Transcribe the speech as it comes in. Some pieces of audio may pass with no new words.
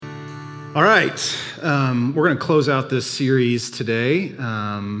All right, we're going to close out this series today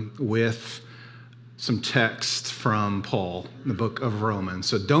with some text from Paul in the book of Romans.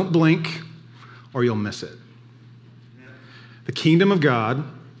 So don't blink or you'll miss it. The kingdom of God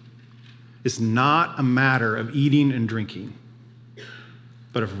is not a matter of eating and drinking,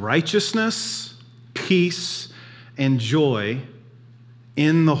 but of righteousness, peace, and joy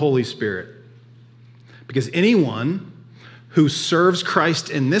in the Holy Spirit. Because anyone who serves Christ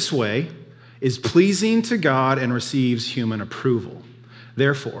in this way is pleasing to God and receives human approval.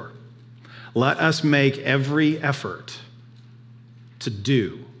 Therefore, let us make every effort to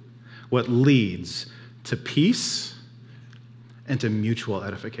do what leads to peace and to mutual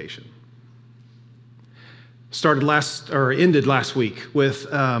edification. Ended last week with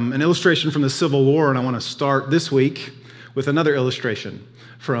an illustration from the Civil War, and I want to start this week with another illustration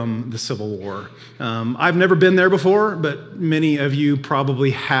from the Civil War. I've never been there before, but many of you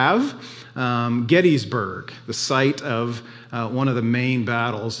probably have. Gettysburg, the site of one of the main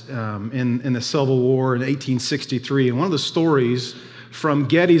battles in the Civil War in 1863. And one of the stories from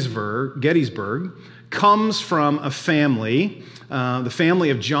Gettysburg comes from a family, the family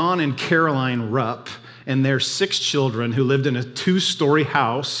of John and Caroline Rupp, and their 6 children who lived in a 2-story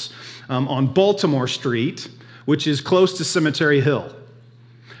house on Baltimore Street, which is close to Cemetery Hill.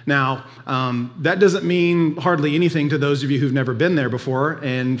 Now, that doesn't mean hardly anything to those of you who've never been there before,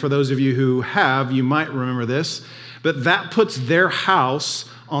 and for those of you who have, you might remember this, but that puts their house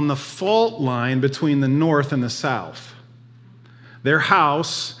on the fault line between the North and the South. Their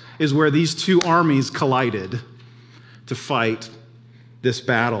house is where these 2 armies collided to fight this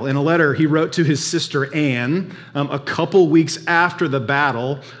battle. In a letter he wrote to his sister Anne a couple weeks after the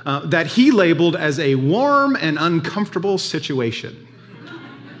battle that he labeled as a warm and uncomfortable situation.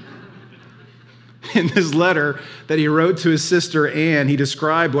 In this letter that he wrote to his sister Anne, he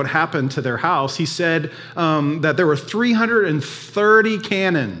described what happened to their house. He said that there were 330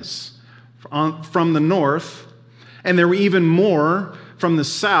 cannons from the north, and there were even more from the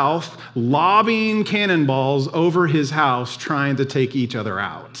south, lobbing cannonballs over his house, trying to take each other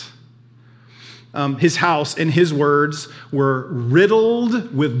out. His house, in his words, were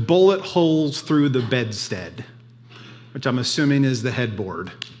riddled with bullet holes through the bedstead, which I'm assuming is the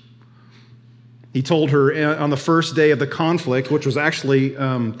headboard. He told her on the first day of the conflict, which was actually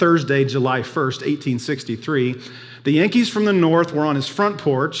Thursday, July 1st, 1863, the Yankees from the north were on his front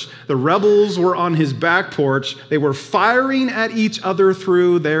porch. The rebels were on his back porch. They were firing at each other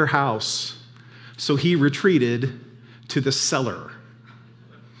through their house. So he retreated to the cellar.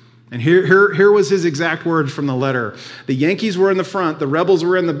 And here was his exact words from the letter. The Yankees were in the front. The rebels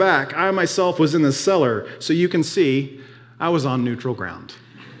were in the back. I myself was in the cellar. So you can see I was on neutral ground.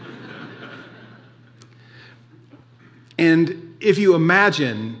 And if you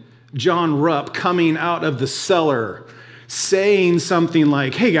imagine John Rupp coming out of the cellar saying something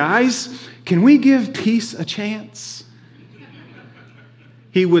like, "Hey guys, can we give peace a chance?"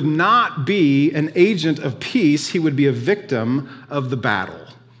 He would not be an agent of peace. He would be a victim of the battle.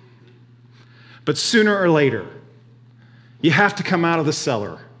 But sooner or later, you have to come out of the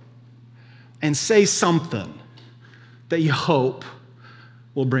cellar and say something that you hope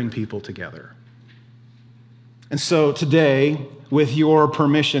will bring people together. And so today, with your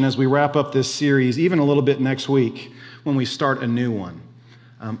permission, as we wrap up this series, even a little bit next week when we start a new one,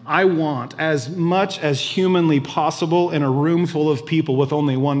 I want, as much as humanly possible in a room full of people with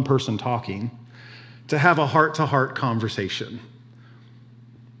only one person talking, to have a heart-to-heart conversation.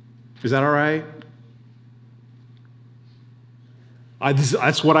 Is that all right?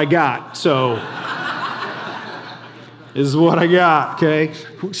 That's what I got, so is what I got, okay?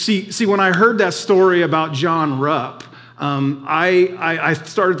 See, when I heard that story about John Rupp, I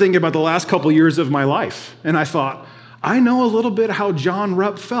started thinking about the last couple years of my life, and I thought, I know a little bit how John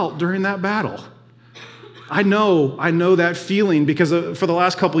Rupp felt during that battle. I know that feeling because for the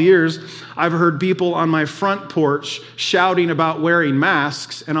last couple years, I've heard people on my front porch shouting about wearing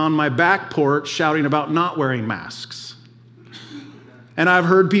masks, and on my back porch shouting about not wearing masks. And I've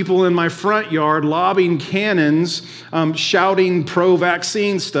heard people in my front yard lobbing cannons, shouting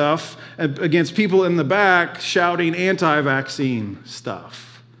pro-vaccine stuff against people in the back shouting anti-vaccine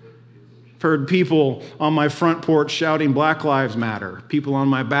stuff. I've heard people on my front porch shouting Black Lives Matter, people on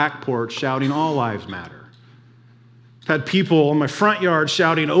my back porch shouting All Lives Matter. I've had people on my front yard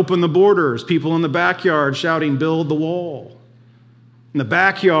shouting open the borders, people in the backyard shouting build the wall. In the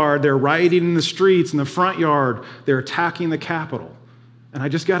backyard, they're rioting in the streets. In the front yard, they're attacking the Capitol. And I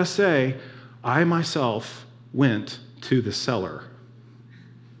just got to say, I myself went to the cellar.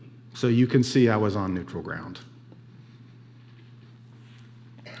 So you can see I was on neutral ground.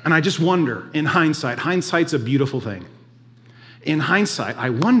 And I just wonder, in hindsight's a beautiful thing. In hindsight, I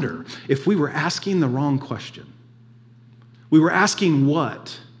wonder if we were asking the wrong question. We were asking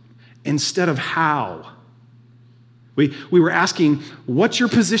what instead of how. We were asking, what's your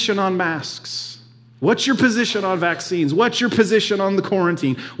position on masks? What's your position on vaccines? What's your position on the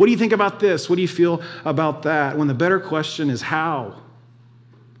quarantine? What do you think about this? What do you feel about that? When the better question is how.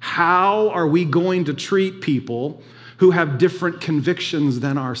 How are we going to treat people who have different convictions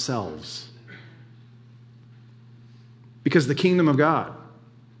than ourselves? Because the kingdom of God,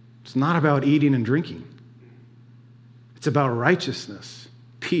 it's not about eating and drinking. It's about righteousness,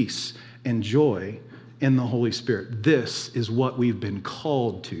 peace, and joy in the Holy Spirit. This is what we've been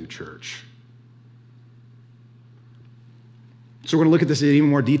called to, church. So we're going to look at this in even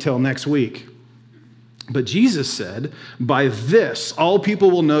more detail next week. But Jesus said, by this, all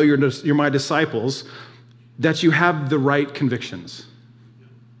people will know you're my disciples, that you have the right convictions.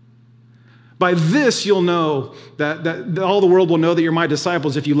 By this, you'll know that all the world will know that you're my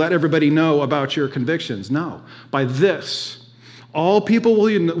disciples if you let everybody know about your convictions. No. By this, all people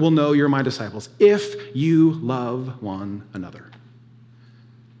will know you're my disciples if you love one another.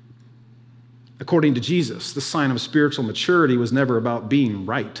 According to Jesus, the sign of spiritual maturity was never about being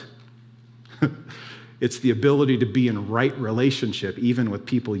right. It's the ability to be in right relationship even with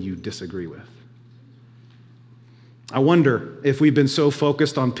people you disagree with. I wonder if we've been so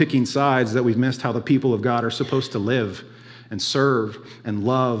focused on picking sides that we've missed how the people of God are supposed to live and serve and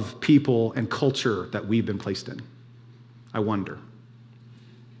love people and culture that we've been placed in. I wonder.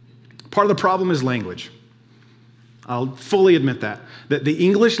 Part of the problem is language. I'll fully admit that the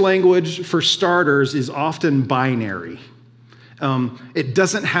English language, for starters, is often binary. It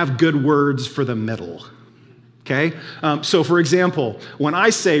doesn't have good words for the middle, okay? So, for example, when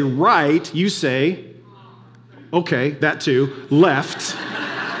I say right, you say, okay, that too, left.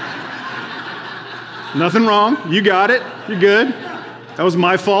 Nothing wrong. You got it. You're good. That was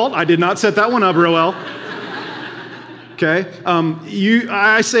my fault. I did not set that one up real well. Okay?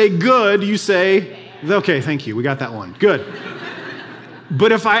 I say good, you say, okay, thank you. We got that one. Good.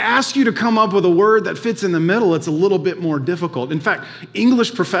 But if I ask you to come up with a word that fits in the middle, it's a little bit more difficult. In fact,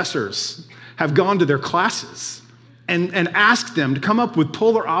 English professors have gone to their classes and asked them to come up with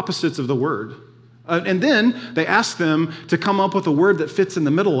polar opposites of the word. And then they ask them to come up with a word that fits in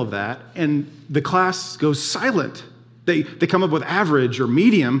the middle of that, and the class goes silent. They come up with average or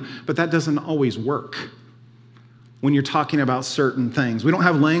medium, but that doesn't always work when you're talking about certain things. We don't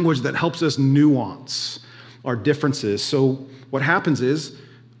have language that helps us nuance our differences. So what happens is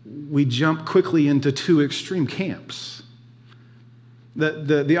we jump quickly into two extreme camps.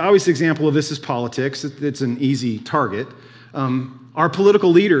 The obvious example of this is politics. It's an easy target. Our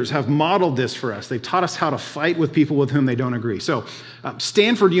political leaders have modeled this for us. They've taught us how to fight with people with whom they don't agree. So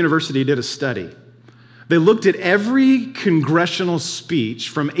Stanford University did a study. They looked at every congressional speech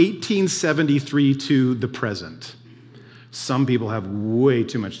from 1873 to the present. Some people have way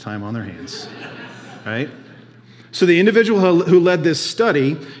too much time on their hands, right? So the individual who led this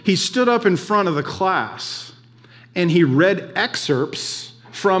study, he stood up in front of the class and he read excerpts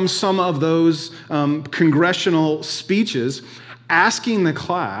from some of those congressional speeches, asking the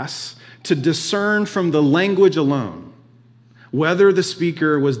class to discern from the language alone whether the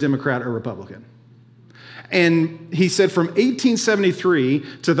speaker was Democrat or Republican. And he said from 1873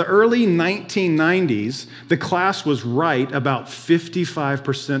 to the early 1990s, the class was right about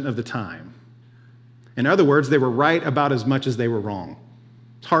 55% of the time. In other words, they were right about as much as they were wrong.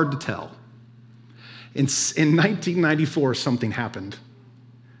 It's hard to tell. In 1994, something happened.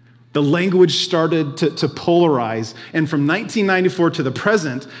 The language started to polarize, and from 1994 to the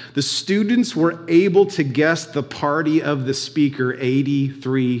present, the students were able to guess the party of the speaker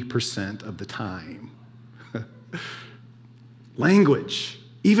 83% of the time. Language,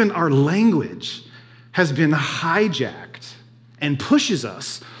 even our language, has been hijacked and pushes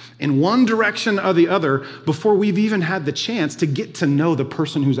us in one direction or the other before we've even had the chance to get to know the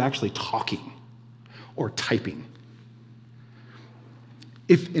person who's actually talking or typing.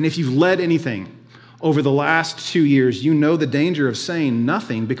 If you've led anything over the last 2 years, you know the danger of saying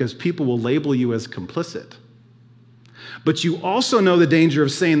nothing because people will label you as complicit. But you also know the danger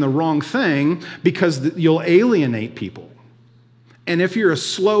of saying the wrong thing because you'll alienate people. And if you're a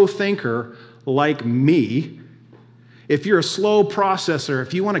slow thinker like me, if you're a slow processor,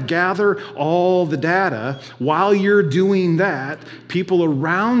 if you want to gather all the data, while you're doing that, people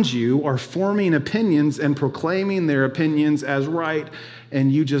around you are forming opinions and proclaiming their opinions as right,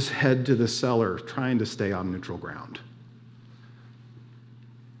 and you just head to the cellar trying to stay on neutral ground.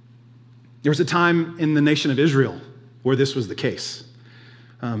 There was a time in the nation of Israel where this was the case.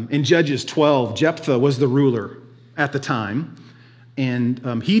 In Judges 12, Jephthah was the ruler at the time,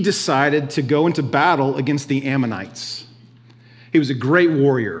 and he decided to go into battle against the Ammonites. He was a great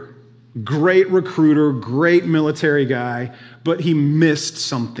warrior, great recruiter, great military guy, but he missed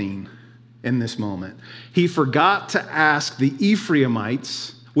something in this moment. He forgot to ask the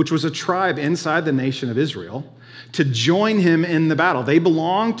Ephraimites, which was a tribe inside the nation of Israel, to join him in the battle. They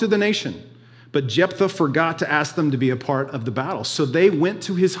belonged to the nation, but Jephthah forgot to ask them to be a part of the battle. So they went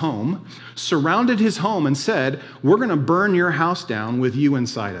to his home, surrounded his home, and said, "We're going to burn your house down with you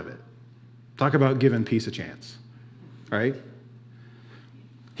inside of it." Talk about giving peace a chance, right?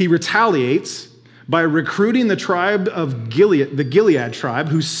 He retaliates by recruiting the tribe of Gilead, the Gilead tribe,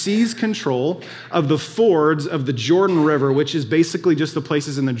 who seized control of the fords of the Jordan River, which is basically just the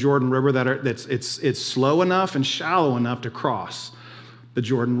places in the Jordan River it's slow enough and shallow enough to cross the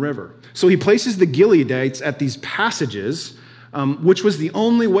Jordan River. So he places the Gileadites at these passages, which was the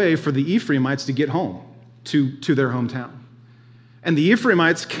only way for the Ephraimites to get home to their hometown. And the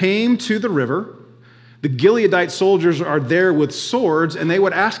Ephraimites came to the river. The Gileadite soldiers are there with swords, and they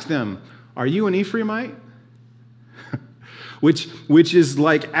would ask them, "Are you an Ephraimite?" which is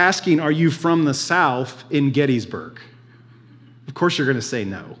like asking, "Are you from the South in Gettysburg?" Of course you're going to say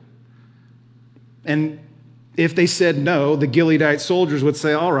no. And if they said no, the Gileadite soldiers would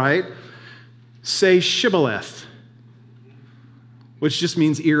say, "All right, say Shibboleth," which just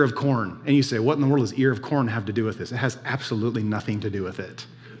means ear of corn. And you say, what in the world does ear of corn have to do with this? It has absolutely nothing to do with it,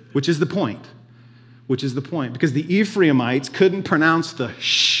 which is the point. Because the Ephraimites couldn't pronounce the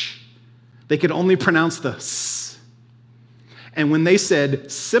sh. They could only pronounce the s. And when they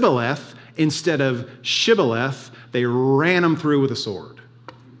said Sibboleth instead of Shibboleth, they ran them through with a sword.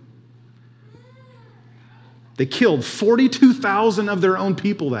 They killed 42,000 of their own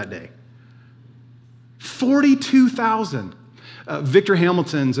people that day. 42,000. Victor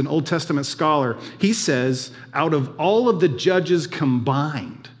Hamilton's an Old Testament scholar. He says, out of all of the judges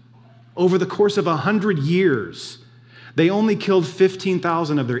combined, over the course of 100 years, they only killed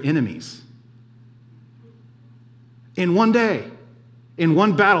 15,000 of their enemies. In one day, in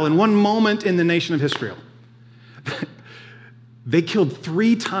one battle, in one moment in the nation of Israel. They killed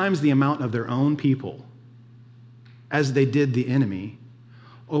 3 times the amount of their own people as they did the enemy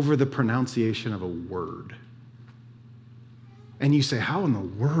over the pronunciation of a word. And you say, how in the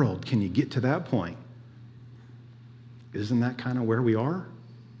world can you get to that point? Isn't that kind of where we are?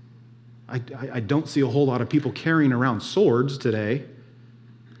 I don't see a whole lot of people carrying around swords today,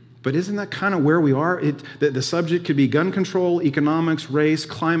 but isn't that kind of where we are? The subject could be gun control, economics, race,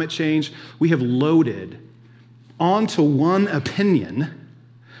 climate change. We have loaded onto one opinion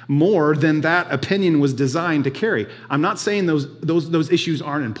more than that opinion was designed to carry. I'm not saying those issues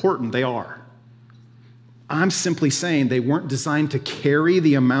aren't important. They are. I'm simply saying they weren't designed to carry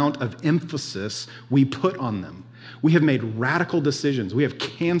the amount of emphasis we put on them. We have made radical decisions. We have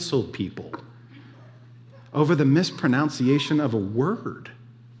canceled people over the mispronunciation of a word.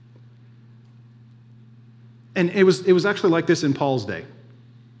 And it was actually like this in Paul's day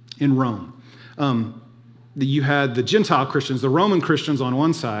in Rome. You had the Gentile Christians, the Roman Christians on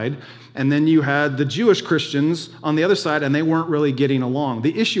one side, and then you had the Jewish Christians on the other side, and they weren't really getting along.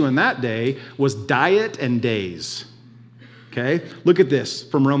 The issue in that day was diet and days. Okay? Look at this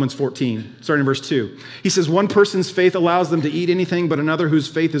from Romans 14, starting in verse 2. He says, one person's faith allows them to eat anything, but another whose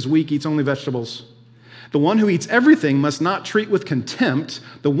faith is weak eats only vegetables. The one who eats everything must not treat with contempt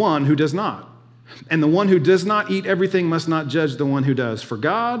the one who does not. And the one who does not eat everything must not judge the one who does, for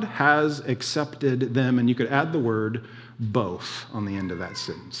God has accepted them. And you could add the word both on the end of that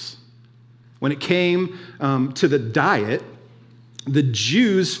sentence. When it came to the diet, the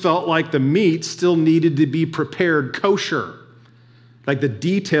Jews felt like the meat still needed to be prepared kosher, like the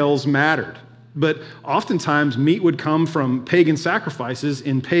details mattered. But oftentimes meat would come from pagan sacrifices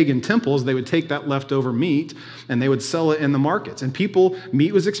in pagan temples. They would take that leftover meat and they would sell it in the markets. And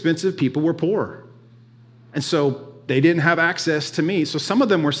meat was expensive, people were poor. And so they didn't have access to meat. So some of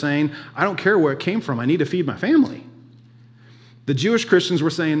them were saying, I don't care where it came from, I need to feed my family. The Jewish Christians were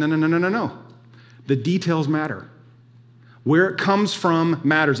saying, no. The details matter. Where it comes from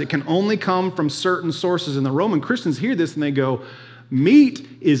matters. It can only come from certain sources. And the Roman Christians hear this and they go, meat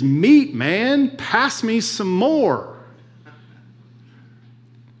is meat, man. Pass me some more.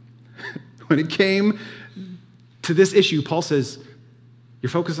 When it came to this issue, Paul says, you're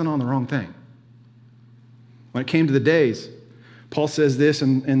focusing on the wrong thing. When it came to the days, Paul says this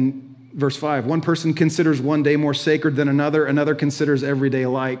in verse 5, one person considers one day more sacred than another considers every day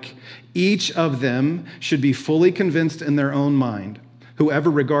alike. Each of them should be fully convinced in their own mind.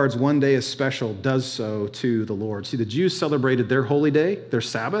 Whoever regards one day as special does so to the Lord. See, the Jews celebrated their holy day, their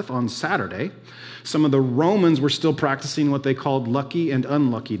Sabbath, on Saturday. Some of the Romans were still practicing what they called lucky and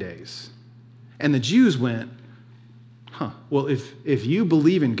unlucky days. And the Jews went, well, if you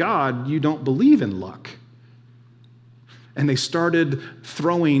believe in God, you don't believe in luck. And they started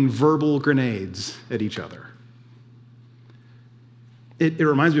throwing verbal grenades at each other. It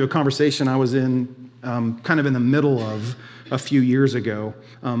reminds me of a conversation I was in kind of in the middle of a few years ago.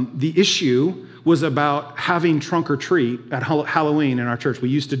 The issue was about having trunk or treat at Halloween in our church. We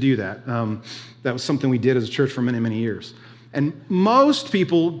used to do that. That was something we did as a church for many, many years. And most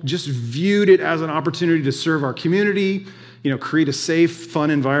people just viewed it as an opportunity to serve our community, create a safe, fun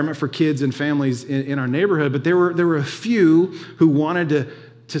environment for kids and families in our neighborhood. But there were a few who wanted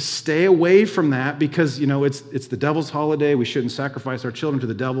to stay away from that because, it's the devil's holiday. We shouldn't sacrifice our children to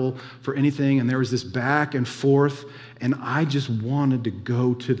the devil for anything. And there was this back and forth. And I just wanted to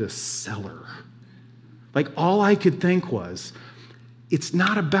go to the cellar. Like, all I could think was, it's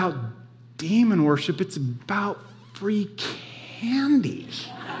not about demon worship. It's about free candy.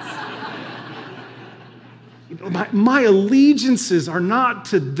 My allegiances are not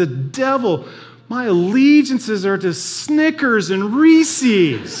to the devil. My allegiances are to Snickers and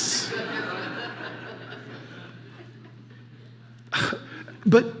Reese's.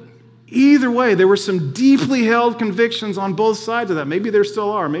 But either way, there were some deeply held convictions on both sides of that. Maybe there still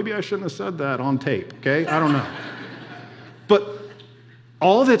are. Maybe I shouldn't have said that on tape, okay? I don't know. But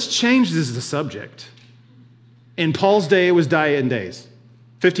all that's changed is the subject. In Paul's day, it was diet days.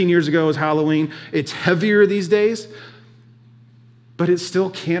 15 years ago, it was Halloween. It's heavier these days, but it still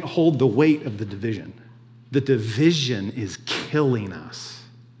can't hold the weight of the division. The division is killing us.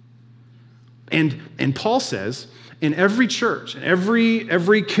 And Paul says, in every church, in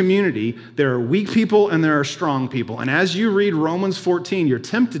every community, there are weak people and there are strong people. And as you read Romans 14, you're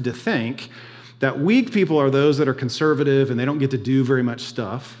tempted to think that weak people are those that are conservative and they don't get to do very much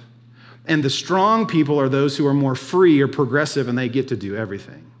stuff. And the strong people are those who are more free or progressive and they get to do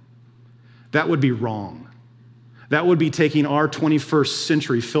everything. That would be wrong. That would be taking our 21st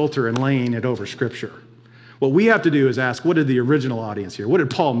century filter and laying it over Scripture. What we have to do is ask, what did the original audience hear? What did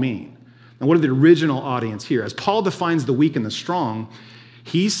Paul mean? And what did the original audience hear? As Paul defines the weak and the strong,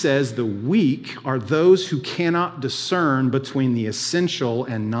 he says the weak are those who cannot discern between the essential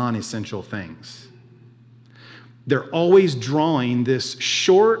and non-essential things. They're always drawing this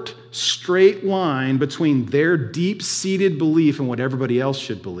short, straight line between their deep-seated belief and what everybody else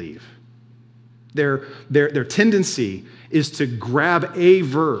should believe. Their tendency is to grab a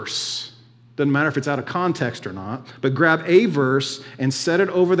verse, doesn't matter if it's out of context or not, but grab a verse and set it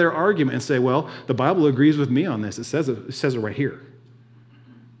over their argument and say, well, the Bible agrees with me on this. It says it right here.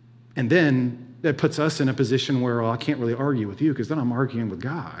 And then that puts us in a position where, well, I can't really argue with you because then I'm arguing with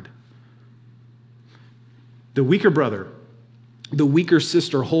God. The weaker brother, the weaker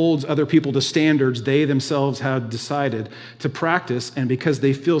sister holds other people to standards they themselves have decided to practice, and because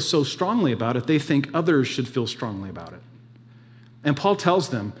they feel so strongly about it, they think others should feel strongly about it. And Paul tells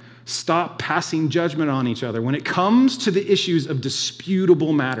them, stop passing judgment on each other when it comes to the issues of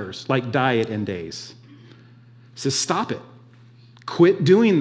disputable matters like diet and days. He says, stop it. Quit doing